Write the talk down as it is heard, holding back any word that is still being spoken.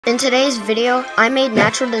In today's video, I made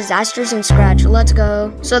natural disasters in Scratch. Let's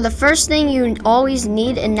go. So the first thing you always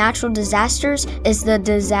need in natural disasters is the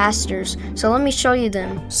disasters. So let me show you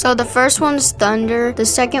them. So the first one is thunder, the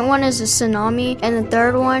second one is a tsunami, and the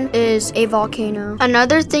third one is a volcano.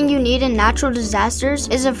 Another thing you need in natural disasters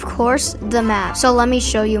is, of course, the map. So let me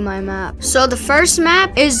show you my map. So the first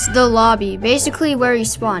map is the lobby, basically where you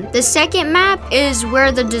spawn. The second map is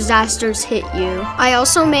where the disasters hit you. I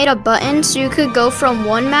also made a button so you could go from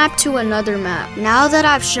one map to another map. Now that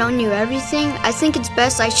I've shown you everything, I think it's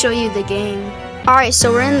best I show you the game. Alright, so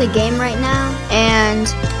we're in the game right now, and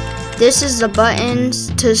this is the buttons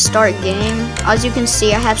to start game. As you can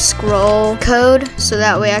see, I have scroll code, so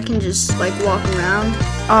that way I can just like walk around.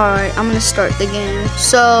 Alright, I'm gonna start the game.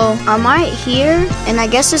 So I'm right here, and I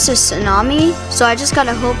guess it's a tsunami, so I just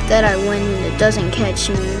gotta hope that I win and it doesn't catch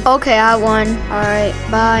me. Okay, I won. Alright,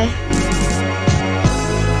 bye.